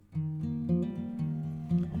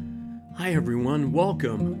Hi, everyone.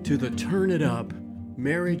 Welcome to the Turn It Up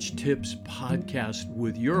Marriage Tips Podcast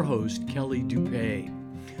with your host, Kelly Dupay.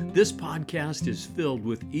 This podcast is filled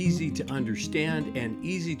with easy to understand and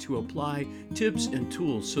easy to apply tips and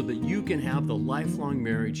tools so that you can have the lifelong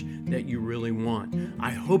marriage that you really want.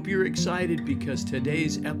 I hope you're excited because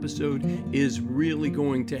today's episode is really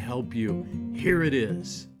going to help you. Here it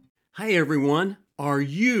is. Hi, everyone. Are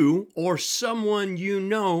you or someone you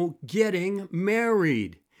know getting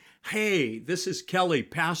married? Hey, this is Kelly,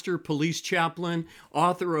 pastor, police chaplain,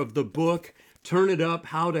 author of the book, Turn It Up,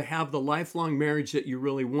 How to Have the Lifelong Marriage That You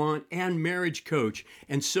Really Want, and marriage coach.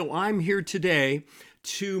 And so I'm here today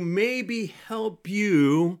to maybe help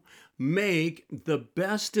you make the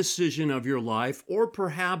best decision of your life or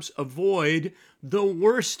perhaps avoid the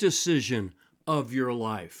worst decision of your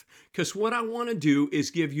life. Because what I want to do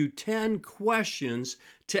is give you 10 questions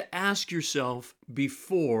to ask yourself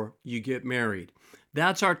before you get married.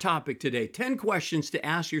 That's our topic today. 10 questions to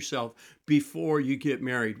ask yourself before you get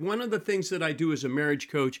married. One of the things that I do as a marriage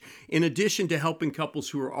coach, in addition to helping couples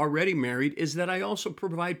who are already married, is that I also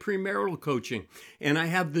provide premarital coaching. And I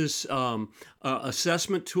have this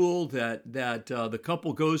assessment tool that the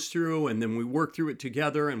couple goes through, and then we work through it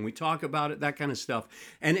together and we talk about it, that kind of stuff.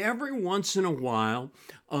 And every once in a while,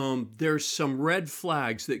 there's some red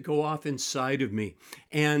flags that go off inside of me.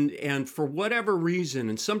 And for whatever reason,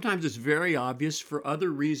 and sometimes it's very obvious, for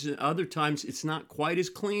other times it's not quite as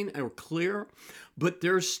clean or clear, but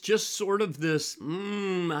there's just sort of this,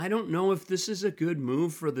 I don't know if this is a good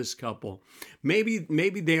move for this couple. Maybe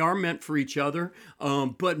they are meant for each other,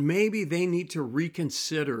 but maybe they need to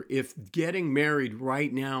reconsider if getting married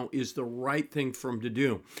right now is the right thing for them to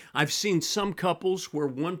do. I've seen some couples where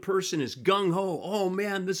one person is gung-ho, oh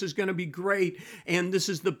man, this is going to be great, and this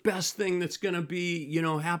is the best thing that's going to be,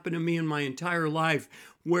 happen to me in my entire life,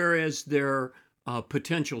 whereas their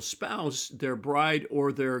potential spouse, their bride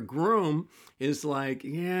or their groom, is like,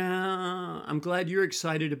 yeah, I'm glad you're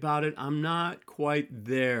excited about it. I'm not quite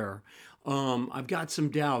there. I've got some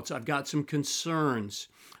doubts. I've got some concerns.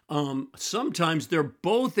 Sometimes they're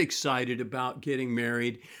both excited about getting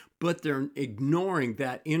married, but they're ignoring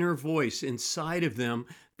that inner voice inside of them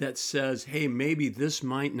that says, hey, maybe this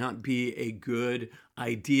might not be a good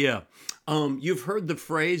idea. You've heard the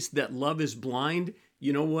phrase that love is blind.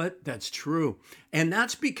 You know what? That's true. And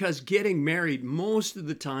that's because getting married most of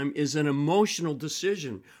the time is an emotional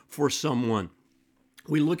decision for someone.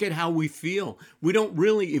 We look at how we feel. We don't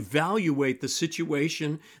really evaluate the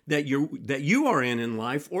situation that you are in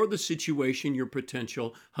life or the situation your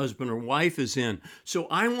potential husband or wife is in. So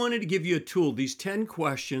I wanted to give you a tool, these 10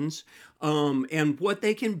 questions, and what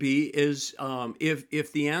they can be is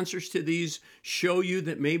if the answers to these show you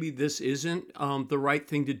that maybe this isn't the right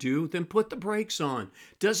thing to do, then put the brakes on.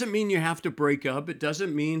 Doesn't mean you have to break up. It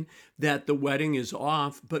doesn't mean that the wedding is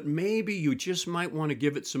off, but maybe you just might want to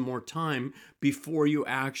give it some more time before you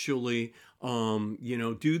actually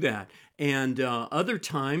do that. And other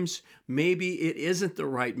times, maybe it isn't the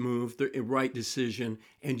right move, the right decision,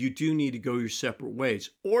 and you do need to go your separate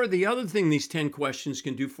ways. Or the other thing these 10 questions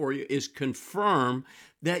can do for you is confirm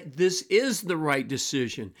that this is the right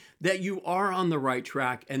decision, that you are on the right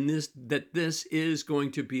track, and that this is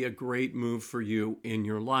going to be a great move for you in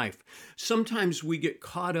your life. Sometimes we get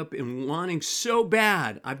caught up in wanting so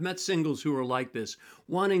bad. I've met singles who are like this,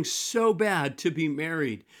 wanting so bad to be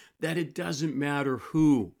married that it doesn't matter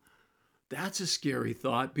who. That's a scary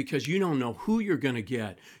thought because you don't know who you're going to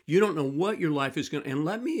get. You don't know what your life is going to. And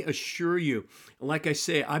let me assure you, like I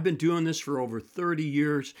say, I've been doing this for over 30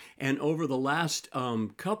 years. And over the last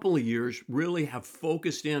couple of years, really have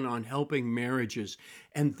focused in on helping marriages.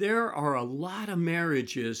 And there are a lot of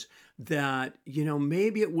marriages that,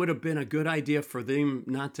 maybe it would have been a good idea for them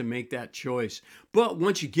not to make that choice. But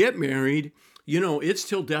once you get married, it's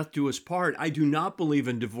till death do us part. I do not believe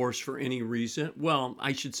in divorce for any reason. Well,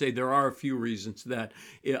 I should say there are a few reasons that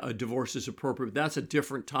a divorce is appropriate. That's a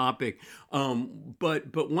different topic.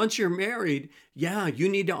 But once you're married, yeah, you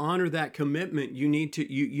need to honor that commitment. You need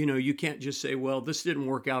to, you can't just say, well, this didn't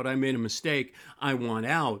work out. I made a mistake. I want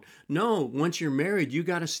out. No, once you're married, you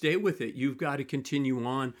got to stay with it. You've got to continue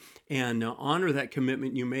on and honor that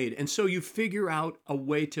commitment you made. And so you figure out a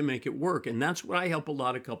way to make it work. And that's what I help a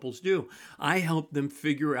lot of couples do. I help them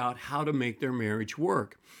figure out how to make their marriage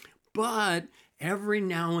work. But every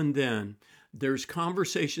now and then, there's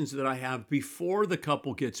conversations that I have before the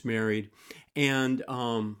couple gets married. And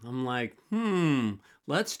I'm like,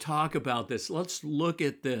 let's talk about this. Let's look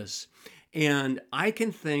at this. And I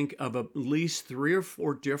can think of at least 3 or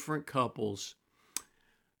 4 different couples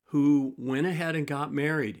who went ahead and got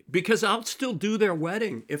married, because I'll still do their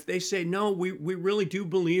wedding. If they say, no, we really do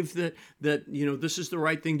believe that this is the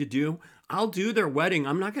right thing to do, I'll do their wedding.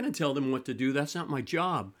 I'm not going to tell them what to do. That's not my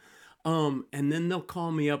job. And then they'll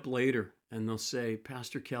call me up later and they'll say,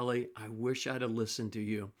 Pastor Kelly, I wish I'd have listened to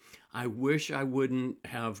you. I wish I wouldn't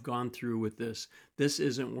have gone through with this. This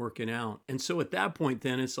isn't working out. And so at that point,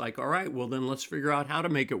 then it's like, all right, well, then let's figure out how to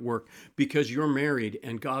make it work, because you're married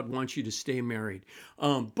and God wants you to stay married.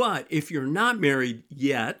 But if you're not married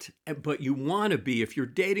yet, but you want to be, if you're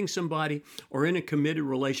dating somebody or in a committed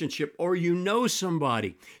relationship, or you know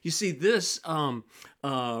somebody, you see this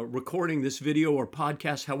recording, this video or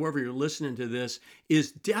podcast, however you're listening to this,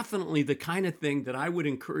 is definitely the kind of thing that I would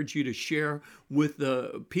encourage you to share with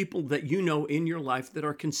the people that you know in your life that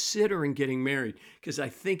are considering getting married, because I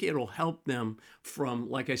think it'll help them from,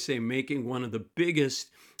 like I say, making one of the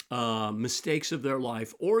biggest mistakes of their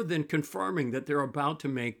life, or then confirming that they're about to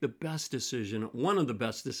make the best decision, one of the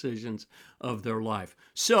best decisions of their life.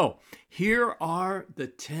 So here are the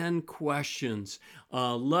 10 questions.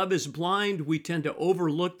 Love is blind. We tend to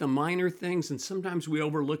overlook the minor things, and sometimes we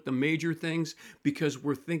overlook the major things because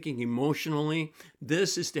we're thinking emotionally.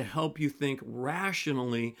 This is to help you think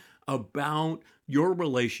rationally about your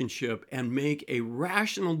relationship and make a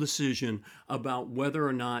rational decision about whether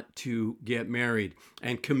or not to get married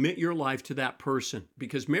and commit your life to that person,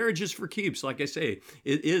 because marriage is for keeps. Like I say,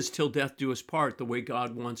 it is till death do us part, the way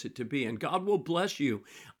God wants it to be. And God will bless you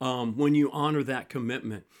when you honor that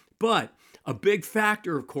commitment. But a big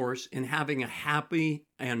factor, of course, in having a happy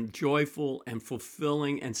and joyful and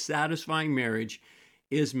fulfilling and satisfying marriage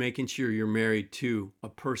is making sure you're married to a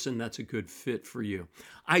person that's a good fit for you.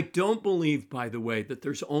 I don't believe, by the way, that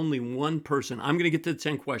there's only one person. I'm going to get to the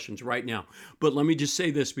 10 questions right now, but let me just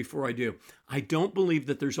say this before I do. I don't believe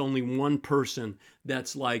that there's only one person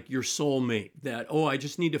that's like your soulmate, that, oh, I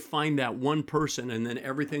just need to find that one person and then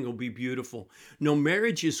everything will be beautiful. No,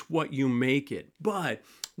 marriage is what you make it. But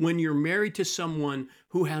when you're married to someone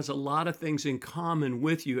who has a lot of things in common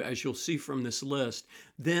with you, as you'll see from this list,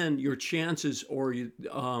 then your chances or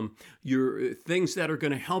your things that are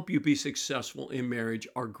going to help you be successful in marriage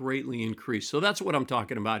are greatly increased. So that's what I'm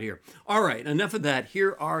talking about here. All right, enough of that.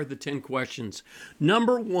 Here are the 10 questions.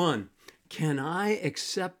 Number 1, can I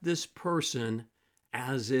accept this person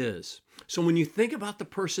as is? So when you think about the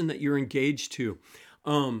person that you're engaged to,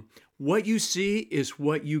 what you see is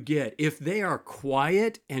what you get. If they are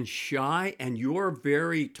quiet and shy and you're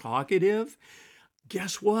very talkative,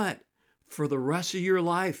 guess what? For the rest of your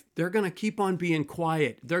life, they're going to keep on being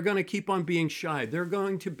quiet. They're going to keep on being shy. They're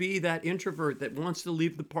going to be that introvert that wants to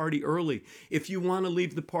leave the party early. If you want to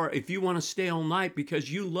leave the party, if you want to stay all night because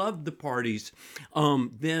you love the parties,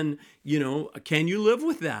 then, can you live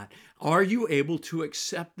with that? Are you able to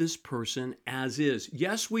accept this person as is?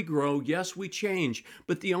 Yes, we grow. Yes, we change.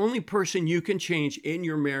 But the only person you can change in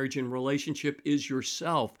your marriage and relationship is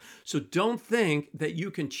yourself. So don't think that you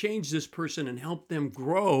can change this person and help them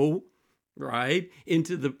grow, right,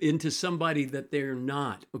 into somebody that they're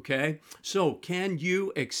not, okay? So can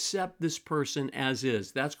you accept this person as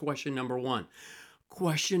is? That's question number 1.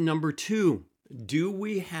 Question number 2, do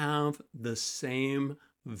we have the same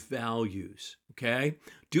values, okay?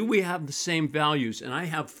 Do we have the same values? And I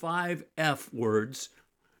have 5 F words.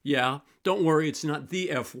 Yeah, don't worry, it's not the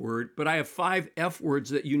F word, but I have 5 F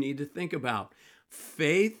words that you need to think about.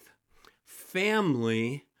 Faith,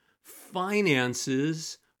 family,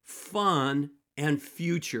 finances, fun, and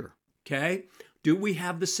future, okay? Do we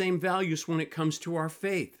have the same values when it comes to our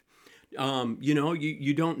faith?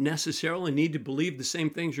 You don't necessarily need to believe the same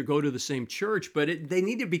things or go to the same church, but they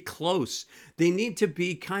need to be close. They need to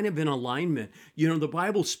be kind of in alignment. The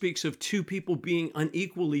Bible speaks of 2 people being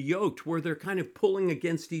unequally yoked, where they're kind of pulling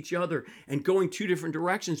against each other and going 2 different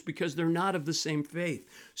directions because they're not of the same faith.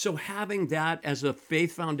 So having that as a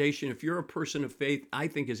faith foundation, if you're a person of faith, I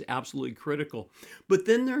think is absolutely critical. But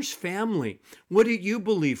then there's family. What do you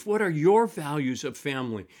believe? What are your values of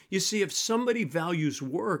family? You see, if somebody values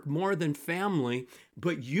work more than family,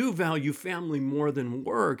 but you value family more than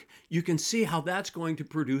work, you can see how that's going to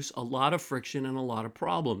produce a lot of friction and a lot of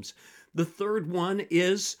problems. The third one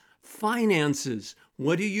is finances.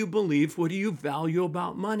 What do you believe? What do you value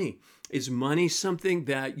about money? Is money something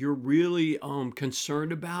that you're really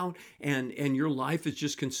concerned about, and your life is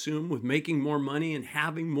just consumed with making more money and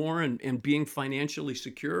having more and being financially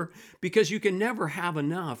secure? Because you can never have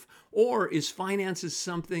enough. Or is finances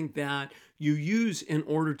something that you use in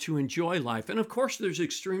order to enjoy life? And of course, there's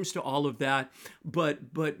extremes to all of that, but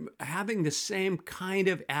having the same kind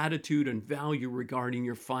of attitude and value regarding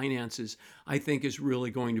your finances, I think, is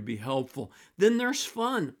really going to be helpful. Then there's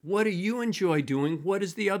fun. What do you enjoy doing? What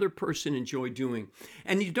does the other person enjoy doing?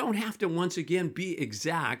 And you don't have to, once again, be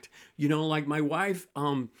exact. Like my wife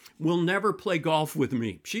will never play golf with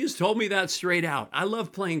me. She has told me that straight out. I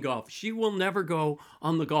love playing golf. She will never go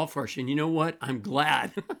on the golf course. And you know what? I'm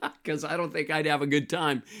glad, because I don't think I'd have a good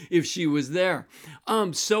time if she was there.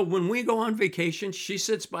 So when we go on vacation, she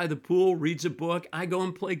sits by the pool, reads a book. I go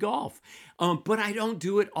and play golf. But I don't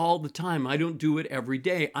do it all the time. I don't do it every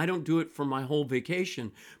day. I don't do it for my whole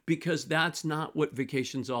vacation, because that's not what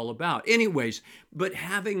vacation's all about. Anyways, but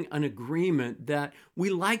having an agreement that we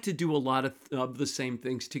like to do a lot of the same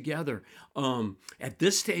things together. At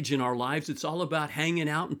this stage in our lives, it's all about hanging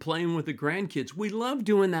out and playing with the grandkids. We love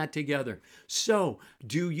doing that together. So,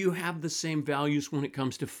 do you have the same values when it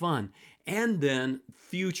comes to fun? And then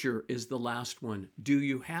future is the last one. Do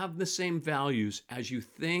you have the same values as you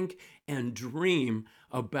think and dream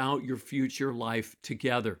about your future life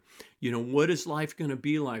together? What is life going to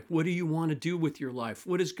be like? What do you want to do with your life?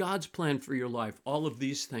 What is God's plan for your life? All of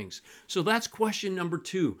these things. So that's question number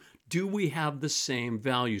 2. Do we have the same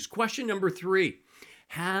values? Question number 3.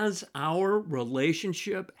 Has our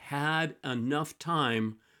relationship had enough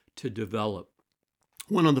time to develop?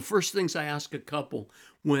 One of the first things I ask a couple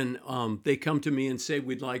when they come to me and say,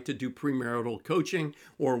 we'd like to do premarital coaching,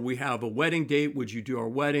 or we have a wedding date, would you do our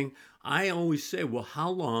wedding? I always say, well, how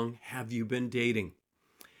long have you been dating?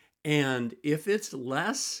 And if it's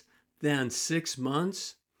less than 6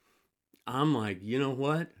 months, I'm like, you know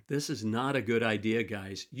what? This is not a good idea,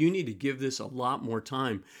 guys. You need to give this a lot more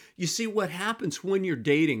time. You see, what happens when you're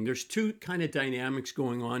dating, there's 2 kind of dynamics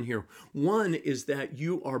going on here. One is that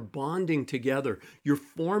you are bonding together. You're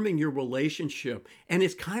forming your relationship, and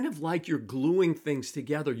it's kind of like you're gluing things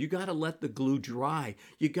together. You got to let the glue dry.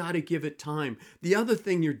 You got to give it time. The other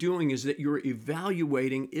thing you're doing is that you're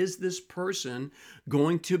evaluating, is this person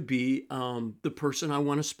going to be the person I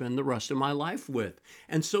want to spend the rest of my life with?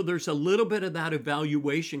 And so there's a little bit of that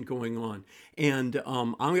evaluation going on. And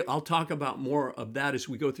I'll talk about more of that as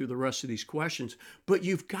we go through the rest of these questions, but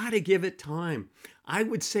you've got to give it time. I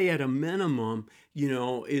would say at a minimum,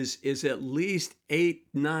 is at least 8,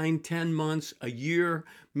 9, 10 months, a year,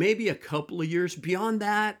 maybe a couple of years. Beyond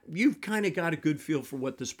that, you've kind of got a good feel for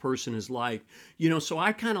what this person is like. So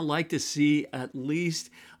I kind of like to see at least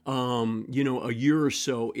a year or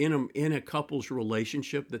so in a couple's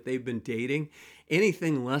relationship that they've been dating.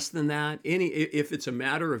 Anything less than that, if it's a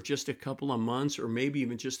matter of just a couple of months or maybe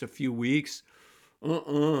even just a few weeks,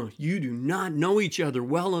 you do not know each other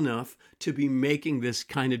well enough to be making this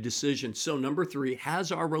kind of decision. So number 3,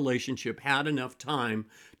 has our relationship had enough time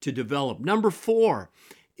to develop? Number 4,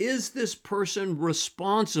 is this person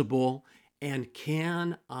responsible, and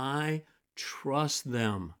can I trust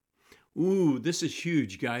them? Ooh, this is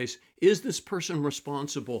huge, guys. Is this person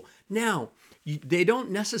responsible? Now, they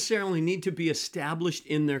don't necessarily need to be established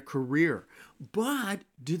in their career, but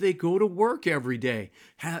do they go to work every day?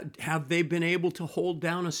 Have they been able to hold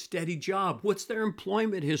down a steady job? What's their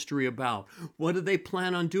employment history about? What do they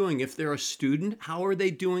plan on doing? If they're a student, how are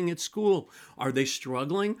they doing at school? Are they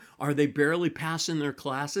struggling? Are they barely passing their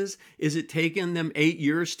classes? Is it taking them 8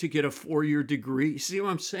 years to get a 4-year degree? You see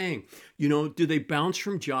what I'm saying? Do they bounce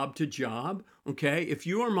from job to job? Okay, if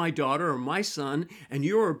you are my daughter or my son and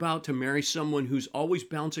you are about to marry someone who's always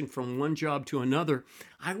bouncing from one job to another,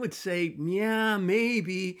 I would say, yeah,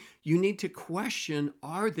 maybe you need to question,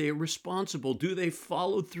 are they responsible? Do they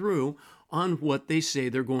follow through on what they say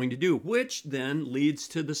they're going to do? Which then leads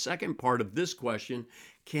to the second part of this question: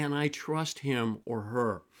 can I trust him or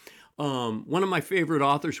her? One of my favorite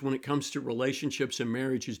authors when it comes to relationships and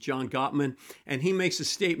marriage is John Gottman, and he makes a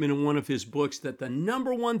statement in one of his books that the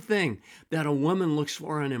number one thing that a woman looks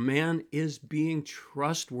for in a man is being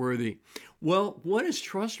trustworthy. Well, what is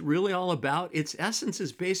trust really all about? Its essence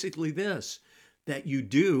is basically this: that you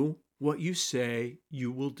do what you say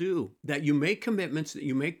you will do, that you make commitments, that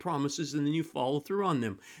you make promises, and then you follow through on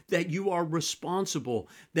them, that you are responsible,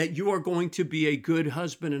 that you are going to be a good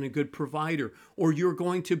husband and a good provider, or you're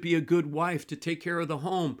going to be a good wife to take care of the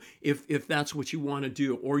home if that's what you want to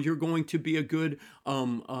do, or you're going to be a good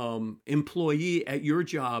employee at your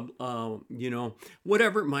job,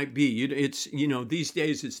 whatever it might be. It's, these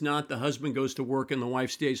days it's not the husband goes to work and the wife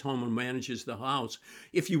stays home and manages the house.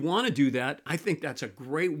 If you want to do that, I think that's a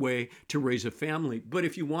great way to raise a family. But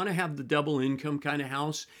if you want to have the double income kind of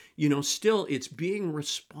house, still it's being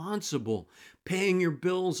responsible, paying your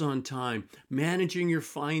bills on time, managing your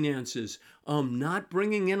finances, not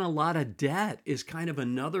bringing in a lot of debt is kind of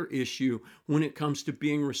another issue when it comes to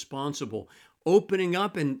being responsible. Opening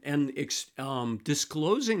up and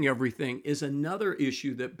disclosing everything is another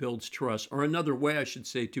issue that builds trust, or another way, I should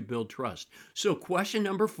say, to build trust. So question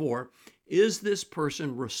number 4, is this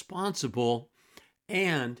person responsible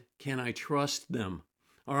and can I trust them?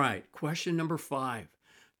 All right, question number 5,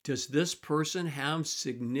 does this person have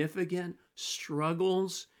significant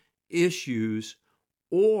struggles, issues,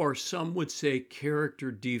 or some would say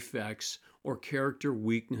character defects or character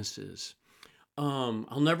weaknesses?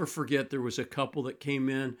 I'll never forget, there was a couple that came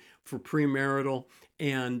in for premarital,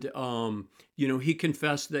 and he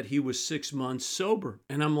confessed that he was 6 months sober,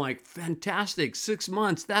 and I'm like, fantastic, 6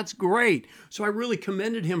 months, that's great. So I really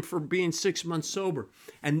commended him for being 6 months sober.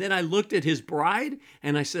 And then I looked at his bride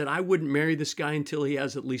and I said, I wouldn't marry this guy until he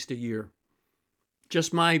has at least a year.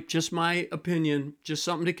 Just my opinion, just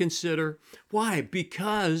something to consider. Why?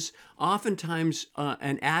 Because oftentimes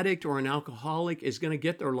an addict or an alcoholic is going to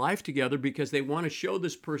get their life together because they want to show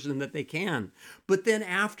this person that they can. But then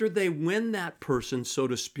after they win that person, so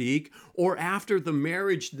to speak, or after the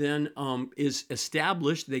marriage then is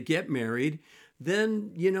established, they get married,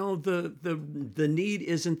 then, the need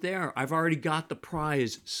isn't there. I've already got the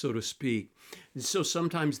prize, so to speak. And so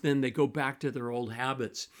sometimes then they go back to their old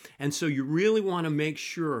habits. And so you really want to make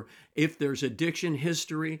sure, if there's addiction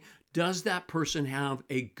history, does that person have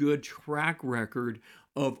a good track record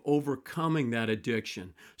of overcoming that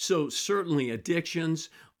addiction? So certainly addictions,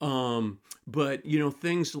 but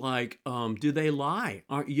things like, do they lie?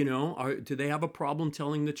 Do they have a problem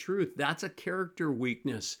telling the truth? That's a character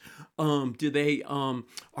weakness. Are they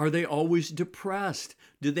always depressed?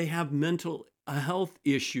 Do they have mental health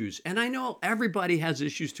issues? And I know everybody has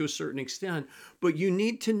issues to a certain extent, but you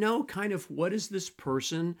need to know kind of, what is this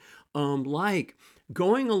person like?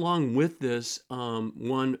 Going along with this,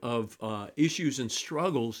 one of issues and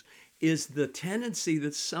struggles is the tendency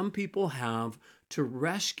that some people have to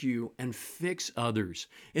rescue and fix others.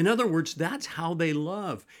 In other words, that's how they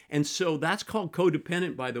love. And so that's called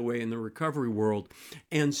codependent, by the way, in the recovery world.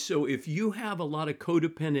 And so if you have a lot of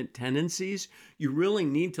codependent tendencies, you really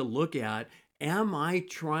need to look at, am I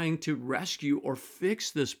trying to rescue or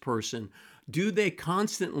fix this person? Do they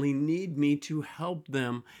constantly need me to help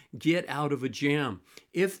them get out of a jam?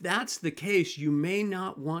 If that's the case, you may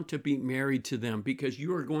not want to be married to them, because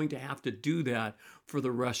you are going to have to do that for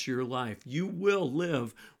the rest of your life. You will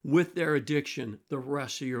live with their addiction the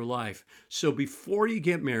rest of your life. So before you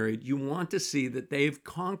get married, you want to see that they've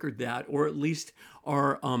conquered that, or at least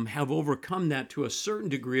are have overcome that to a certain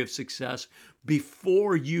degree of success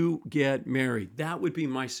before you get married. That would be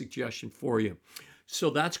my suggestion for you. So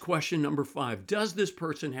that's question number 5. Does this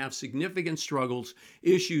person have significant struggles,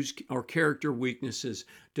 issues, or character weaknesses?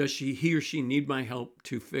 Does he or she need my help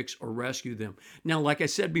to fix or rescue them? Now, like I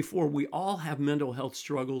said before, we all have mental health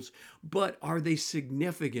struggles, but are they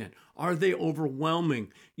significant? Are they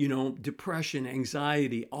overwhelming? Depression,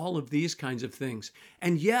 anxiety, all of these kinds of things.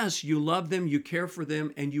 And yes, you love them, you care for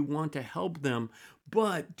them, and you want to help them,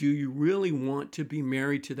 but do you really want to be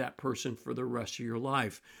married to that person for the rest of your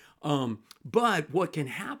life? But what can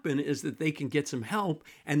happen is that they can get some help,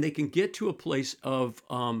 and they can get to a place of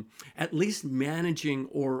at least managing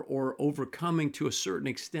or overcoming to a certain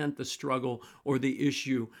extent the struggle or the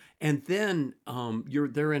issue. And then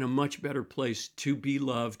they're in a much better place to be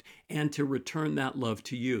loved and to return that love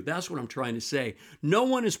to you. That's what I'm trying to say. No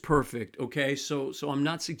one is perfect, okay? So I'm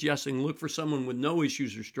not suggesting look for someone with no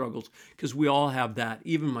issues or struggles, because we all have that,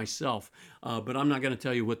 even myself. But I'm not going to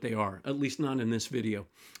tell you what they are, at least not in this video.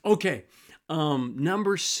 Okay,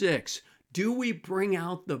 number 6, do we bring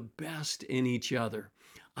out the best in each other?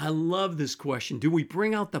 I love this question. Do we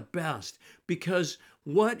bring out the best? Because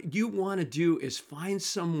what you want to do is find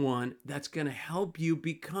someone that's going to help you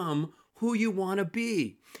become who you want to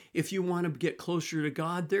be. If you want to get closer to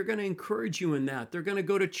God, they're going to encourage you in that. They're going to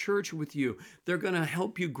go to church with you. They're going to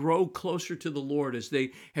help you grow closer to the Lord as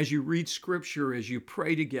you read scripture, as you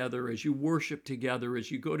pray together, as you worship together,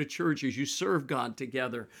 as you go to church, as you serve God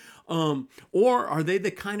together. Or are they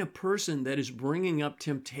the kind of person that is bringing up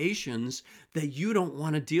temptations that you don't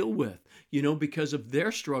want to deal with, because of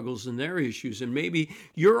their struggles and their issues? And maybe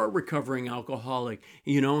you're a recovering alcoholic,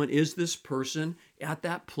 and is this person at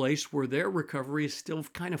that place where their recovery is still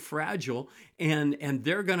kind of fragile, and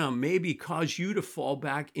they're going to maybe cause you to fall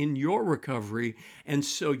back in your recovery. And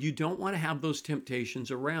so you don't want to have those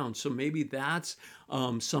temptations around. So maybe that's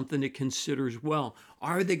something to consider as well.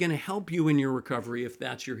 Are they going to help you in your recovery if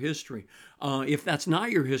that's your history? If that's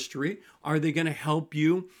not your history, are they going to help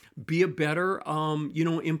you be a better,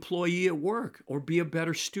 employee at work, or be a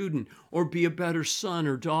better student, or be a better son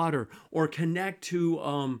or daughter, or connect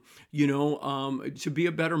to, to be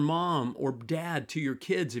a better mom or dad to your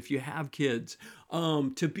kids if you have kids,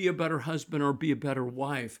 to be a better husband or be a better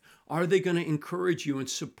wife? Are they going to encourage you and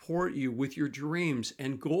support you with your dreams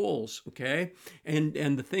and goals? Okay. And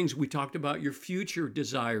the things we talked about, your future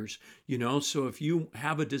desires, so if you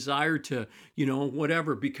have a desire to,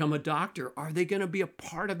 become a doctor, are they going to be a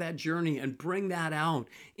part of that journey and bring that out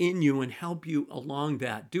in you and help you along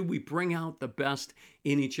that? Do we bring out the best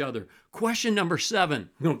in each other? Question number 7.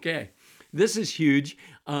 Okay. This is huge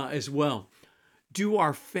as well. Do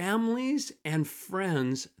our families and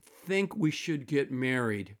friends think we should get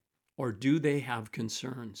married, or do they have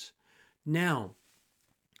concerns? Now,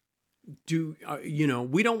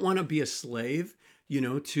 we don't want to be a slave,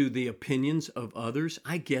 to the opinions of others.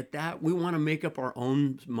 I get that. We want to make up our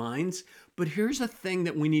own minds. But here's a thing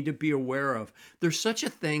that we need to be aware of. There's such a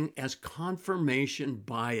thing as confirmation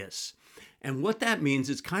bias. And what that means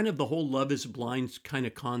is kind of the whole love is blind kind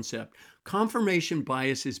of concept. Confirmation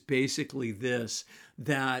bias is basically this,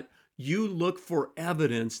 that you look for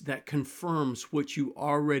evidence that confirms what you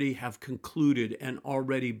already have concluded and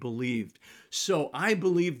already believed. So I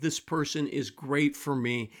believe this person is great for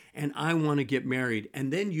me and I want to get married.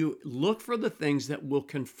 And then you look for the things that will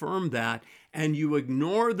confirm that, and you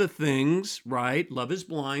ignore the things, right? Love is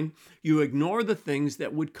blind. You ignore the things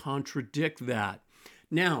that would contradict that.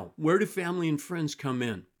 Now, where do family and friends come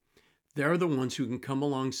in? They're the ones who can come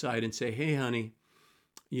alongside and say, hey, honey,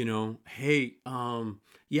 hey,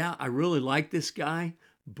 yeah, I really like this guy,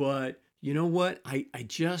 but you know what?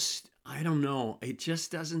 I don't know. It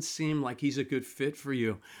just doesn't seem like he's a good fit for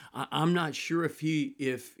you. I'm not sure if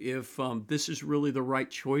this is really the right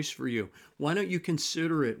choice for you. Why don't you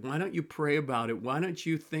consider it? Why don't you pray about it? Why don't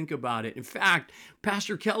you think about it? In fact,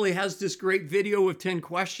 Pastor Kelly has this great video of 10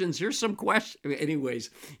 questions. Here's some questions. Anyways,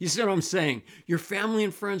 you see what I'm saying? Your family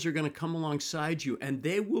and friends are going to come alongside you, and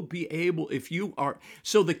they will be able, if you are.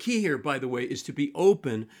 So the key here, by the way, is to be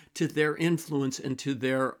open to their influence and to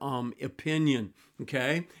their opinion.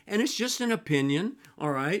 Okay? And it's just an opinion,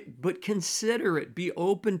 all right? But consider it. Be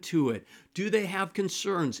open to it. Do they have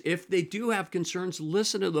concerns? If they do have concerns,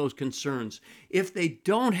 listen to those concerns. If they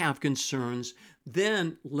don't have concerns,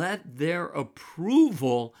 then let their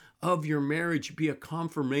approval of your marriage be a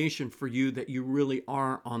confirmation for you that you really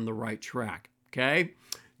are on the right track. Okay?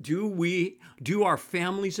 Do our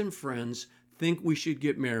families and friends think we should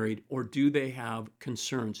get married, or do they have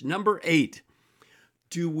concerns? Number 8.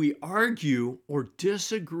 Do we argue or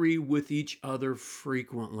disagree with each other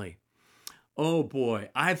frequently? Oh boy,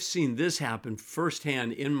 I've seen this happen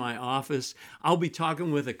firsthand in my office. I'll be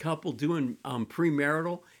talking with a couple doing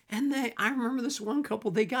premarital, and I remember this one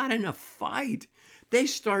couple, they got in a fight. They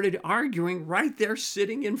started arguing right there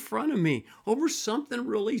sitting in front of me over something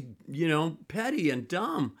really, petty and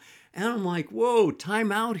dumb. And I'm like, whoa,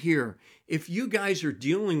 time out here. If you guys are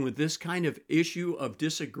dealing with this kind of issue of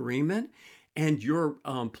disagreement, and you're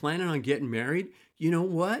planning on getting married, you know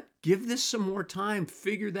what? Give this some more time.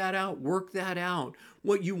 Figure that out. Work that out.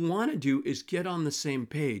 What you want to do is get on the same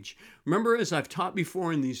page. Remember, as I've taught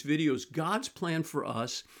before in these videos, God's plan for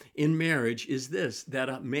us in marriage is this, that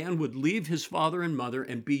a man would leave his father and mother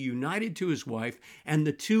and be united to his wife, and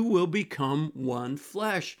the two will become one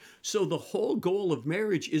flesh. So the whole goal of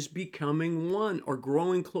marriage is becoming one, or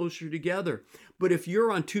growing closer together. But if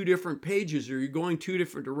you're on two different pages, or you're going two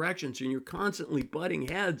different directions, and you're constantly butting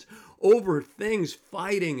heads over things,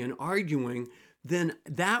 fighting and arguing, then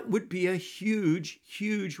that would be a huge,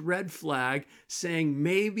 huge red flag saying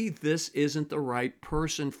maybe this isn't the right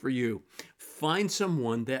person for you. Find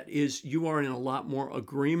someone that you are in a lot more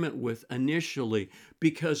agreement with initially,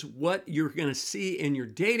 because what you're going to see in your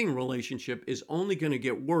dating relationship is only going to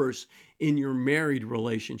get worse in your married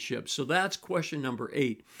relationship. So that's question number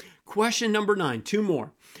 8. Question number 9, 2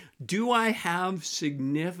 more. Do I have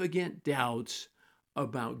significant doubts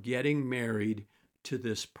about getting married to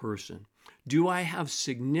this person? Do I have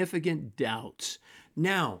significant doubts?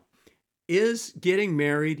 Now, is getting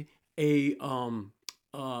married a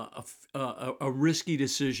risky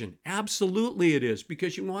decision? Absolutely it is,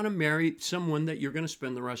 because you want to marry someone that you're going to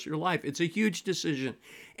spend the rest of your life. It's a huge decision.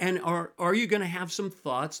 And are you going to have some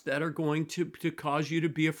thoughts that are going to cause you to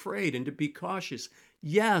be afraid and to be cautious?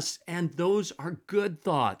 Yes, and those are good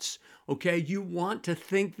thoughts. Okay, you want to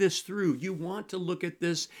think this through. You want to look at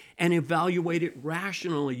this and evaluate it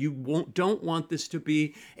rationally. You don't want this to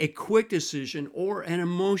be a quick decision or an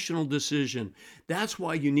emotional decision. That's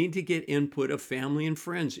why you need to get input of family and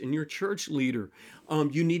friends and your church leader.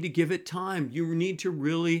 You need to give it time. You need to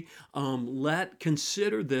really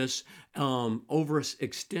consider this over an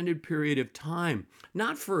extended period of time.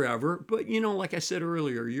 Not forever, but like I said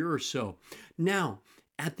earlier, a year or so. Now,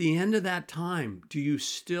 at the end of that time, do you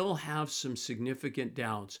still have some significant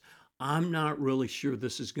doubts? I'm not really sure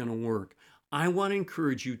this is going to work. I want to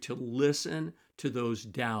encourage you to listen to those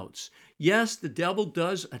doubts. Yes, the devil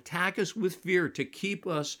does attack us with fear to keep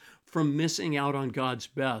us from missing out on God's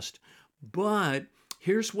best. But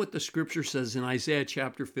here's what the scripture says in Isaiah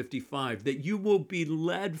chapter 55, that you will be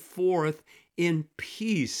led forth in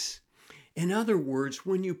peace. In other words,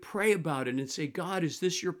 when you pray about it and say, God, is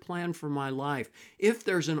this your plan for my life? If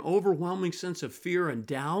there's an overwhelming sense of fear and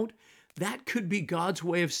doubt, that could be God's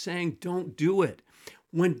way of saying, don't do it.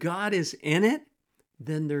 When God is in it,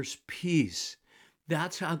 then there's peace.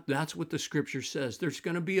 That's what the scripture says. There's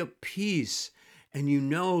going to be a peace. And you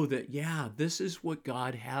know that, yeah, this is what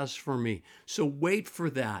God has for me. So wait for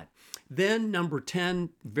that. Then number 10,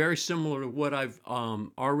 very similar to what I've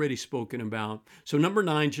already spoken about. So number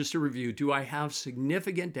 9, just to review, do I have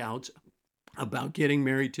significant doubts about getting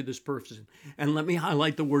married to this person? And let me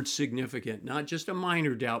highlight the word significant, not just a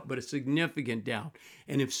minor doubt, but a significant doubt.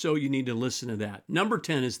 And if so, you need to listen to that. Number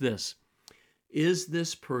 10 is this: is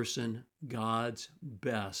this person God's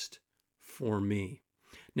best for me?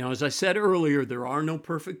 Now, as I said earlier, there are no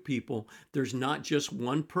perfect people. There's not just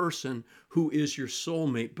one person who is your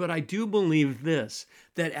soulmate. But I do believe this,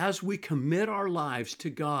 that as we commit our lives to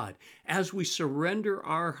God, as we surrender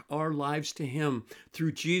our lives to Him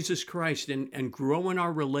through Jesus Christ and grow in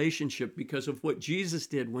our relationship because of what Jesus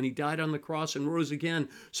did when He died on the cross and rose again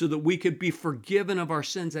so that we could be forgiven of our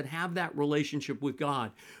sins and have that relationship with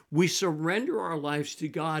God, we surrender our lives to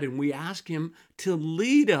God and we ask Him to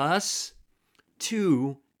lead us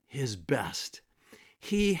to His best.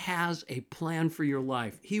 He has a plan for your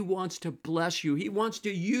life. He wants to bless you. He wants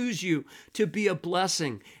to use you to be a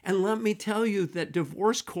blessing. And let me tell you that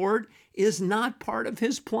divorce court is not part of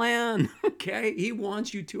His plan, okay? He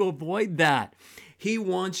wants you to avoid that. He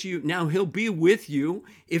wants you, now He'll be with you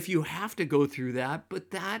if you have to go through that, but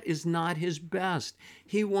that is not His best.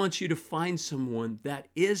 He wants you to find someone that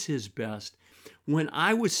is His best. When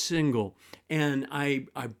I was single and I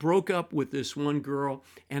broke up with this one girl,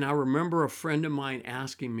 and I remember a friend of mine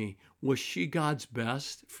asking me, was she God's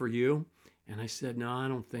best for you? And I said, no, I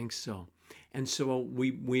don't think so. And so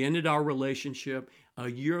we ended our relationship. A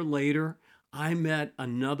year later, I met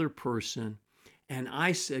another person, and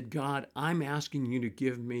I said, God, I'm asking you to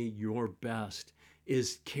give me your best.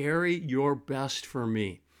 Is Carrie your best for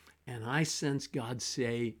me? And I sensed God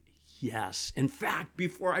say, yes. In fact,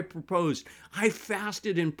 before I proposed, I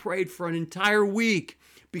fasted and prayed for an entire week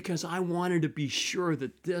because I wanted to be sure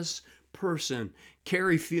that this person,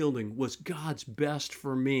 Carrie Fielding, was God's best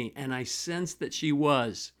for me, and I sensed that she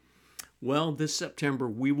was. Well, this September,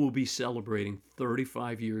 we will be celebrating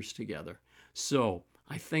 35 years together. So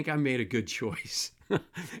I think I made a good choice.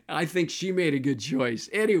 I think she made a good choice.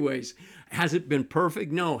 Anyways, has it been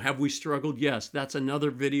perfect? No. Have we struggled? Yes. That's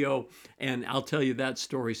another video, and I'll tell you that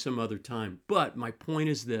story some other time. But my point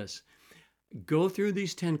is this: go through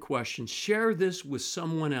these 10 questions, share this with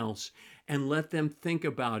someone else, and let them think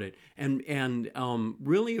about it and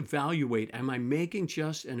really evaluate, am I making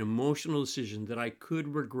just an emotional decision that I could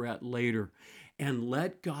regret later? And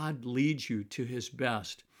let God lead you to His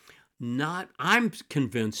best. I'm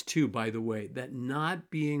convinced too, by the way, that not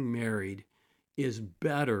being married is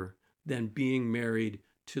better than being married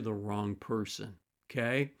to the wrong person.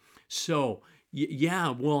 Okay? So, yeah,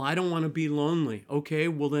 well, I don't want to be lonely. Okay,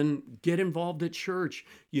 well then get involved at church,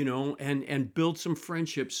 and build some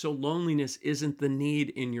friendships so loneliness isn't the need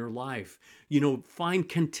in your life. Find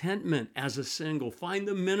contentment as a single. Find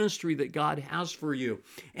the ministry that God has for you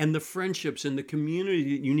and the friendships and the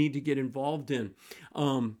community that you need to get involved in.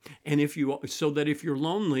 So that if you're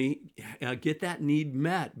lonely, get that need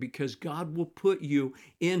met, because God will put you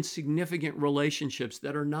in significant relationships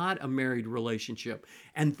that are not a married relationship.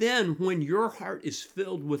 And then when your heart is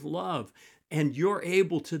filled with love, and you're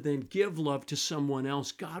able to then give love to someone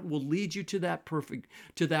else, God will lead you to that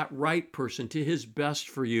right person, to his best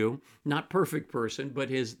for you, not perfect person, but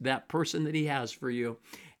that person that he has for you.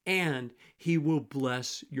 And he will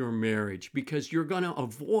bless your marriage, because you're going to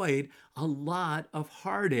avoid a lot of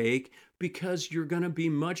heartache, because you're going to be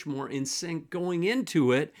much more in sync going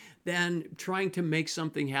into it than trying to make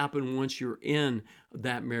something happen once you're in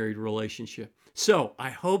that married relationship. So I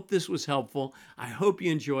hope this was helpful. I hope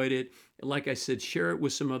you enjoyed it. Like I said, share it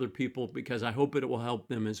with some other people, because I hope it will help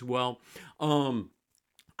them as well.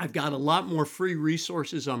 I've got a lot more free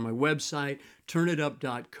resources on my website,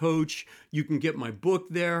 turnitup.coach. You can get my book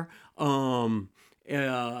there. What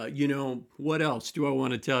else do I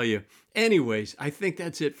want to tell you? Anyways, I think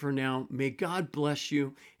that's it for now. May God bless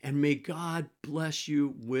you, and may God bless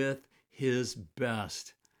you with his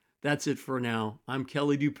best. That's it for now. I'm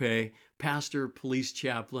Kelly DuPay, pastor, police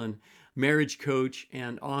chaplain, marriage coach,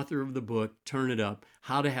 and author of the book, Turn It Up,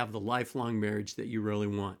 How to Have the Lifelong Marriage That You Really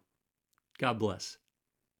Want. God bless.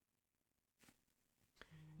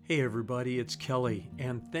 Hey everybody, it's Kelly,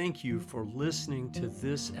 and thank you for listening to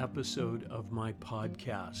this episode of my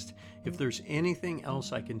podcast. If there's anything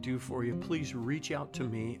else I can do for you, please reach out to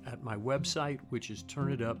me at my website, which is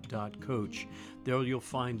turnitup.coach. There you'll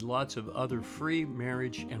find lots of other free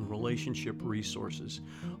marriage and relationship resources.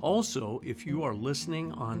 Also, if you are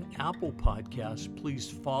listening on Apple Podcasts, please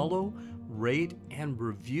follow, rate, and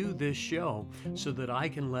review this show so that I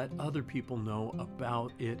can let other people know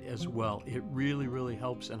about it as well. It really, really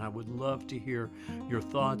helps, and I would love to hear your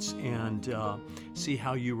thoughts and see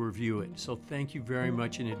how you review it. So thank you very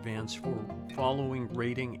much in advance for following,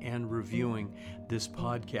 rating, and reviewing this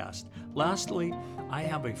podcast. Lastly, I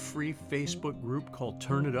have a free Facebook group called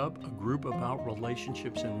Turn It Up, a group about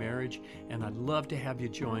relationships and marriage, and I'd love to have you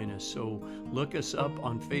join us. So look us up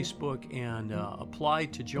on Facebook and apply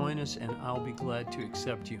to join us, and I'll be glad to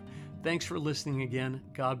accept you. Thanks for listening again.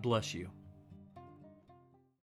 God bless you.